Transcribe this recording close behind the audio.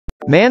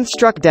Man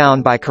struck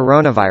down by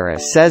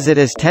coronavirus says it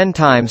is 10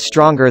 times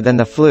stronger than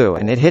the flu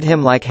and it hit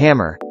him like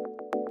hammer.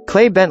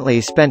 Clay Bentley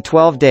spent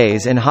 12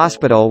 days in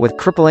hospital with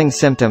crippling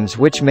symptoms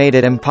which made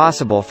it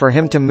impossible for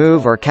him to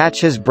move or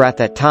catch his breath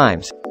at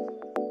times.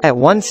 At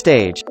one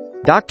stage,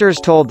 doctors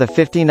told the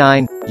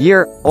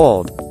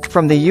 59-year-old,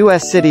 from the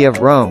U.S. city of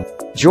Rome,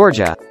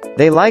 Georgia,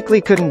 they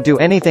likely couldn't do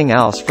anything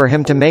else for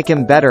him to make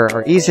him better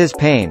or ease his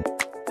pain.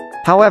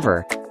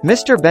 However,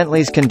 Mr.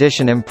 Bentley's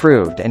condition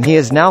improved and he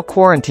is now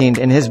quarantined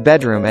in his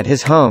bedroom at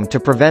his home to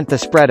prevent the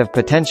spread of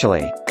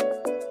potentially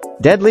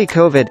deadly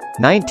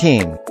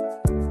COVID-19.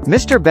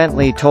 Mr.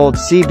 Bentley told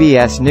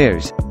CBS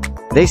News,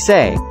 "They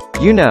say,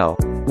 you know,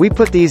 we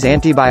put these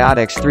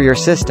antibiotics through your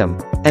system,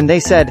 and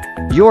they said,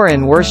 you're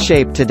in worse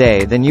shape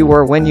today than you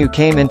were when you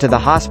came into the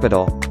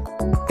hospital.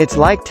 It's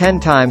like 10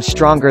 times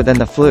stronger than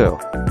the flu.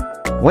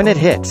 When it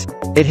hits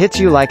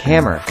you like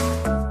hammer."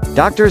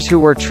 Doctors who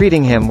were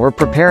treating him were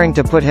preparing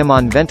to put him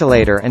on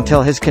ventilator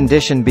until his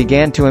condition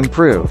began to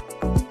improve.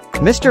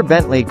 Mr.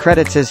 Bentley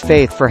credits his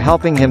faith for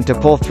helping him to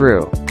pull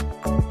through.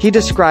 He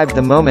described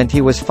the moment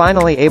he was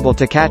finally able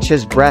to catch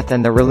his breath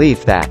and the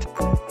relief that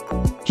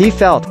he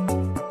felt.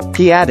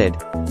 He added,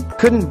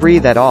 "Couldn't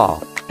breathe at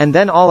all. And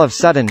then all of a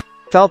sudden,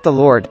 felt the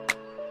Lord.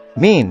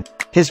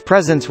 His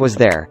presence was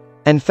there.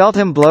 And felt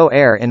him blow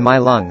air in my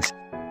lungs."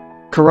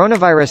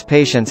 Coronavirus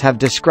patients have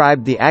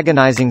described the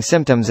agonizing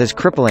symptoms as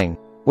crippling,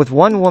 with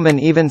one woman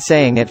even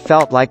saying it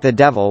felt like the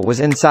devil was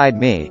inside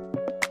me.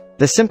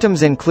 The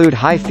symptoms include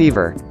high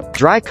fever,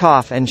 dry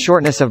cough and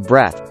shortness of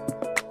breath.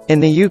 In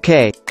the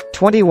UK,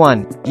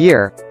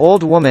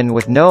 21-year-old woman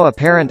with no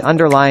apparent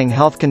underlying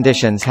health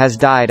conditions has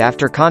died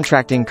after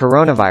contracting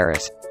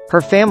coronavirus,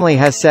 her family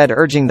has said,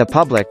 urging the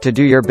public to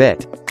do your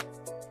bit.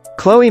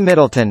 Chloe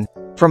Middleton,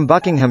 from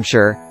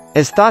Buckinghamshire,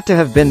 is thought to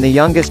have been the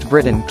youngest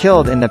Briton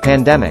killed in the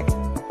pandemic.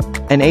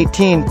 An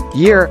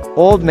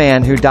 18-year-old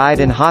man who died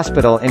in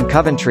hospital in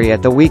Coventry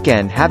at the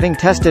weekend having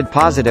tested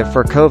positive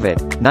for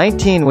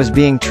COVID-19 was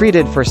being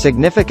treated for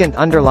significant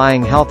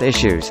underlying health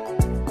issues.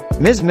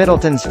 Ms.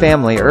 Middleton's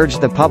family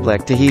urged the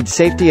public to heed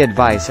safety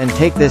advice and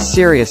take this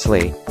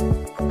seriously.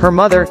 Her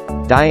mother,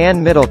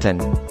 Diane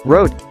Middleton,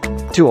 wrote,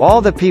 "To all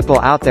the people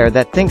out there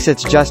that thinks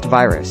it's just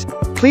virus,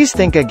 please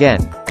think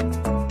again.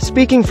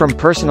 Speaking from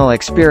personal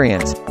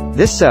experience,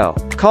 this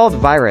so-called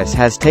virus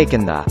has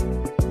taken the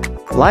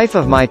life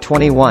of my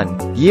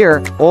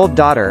 21-year-old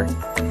daughter."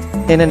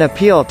 In an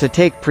appeal to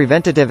take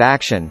preventative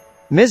action,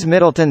 Ms.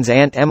 Middleton's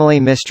aunt Emily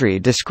Mistry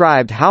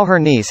described how her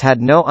niece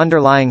had no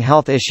underlying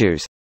health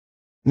issues.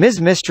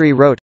 Ms. Mistry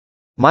wrote,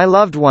 "My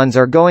loved ones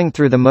are going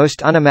through the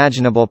most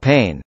unimaginable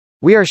pain.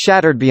 We are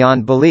shattered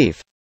beyond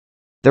belief.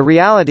 The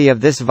reality of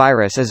this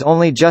virus is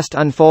only just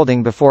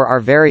unfolding before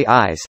our very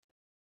eyes.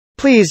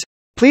 Please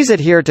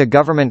adhere to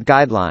government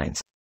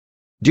guidelines.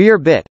 Do your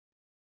bit.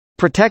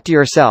 Protect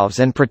yourselves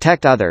and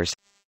protect others.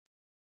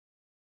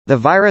 The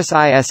virus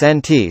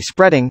isn't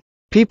spreading,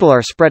 people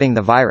are spreading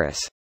the virus.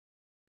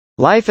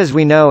 Life as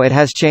we know it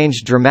has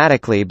changed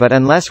dramatically, but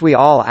unless we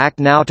all act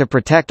now to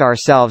protect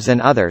ourselves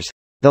and others,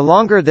 the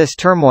longer this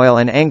turmoil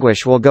and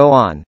anguish will go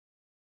on,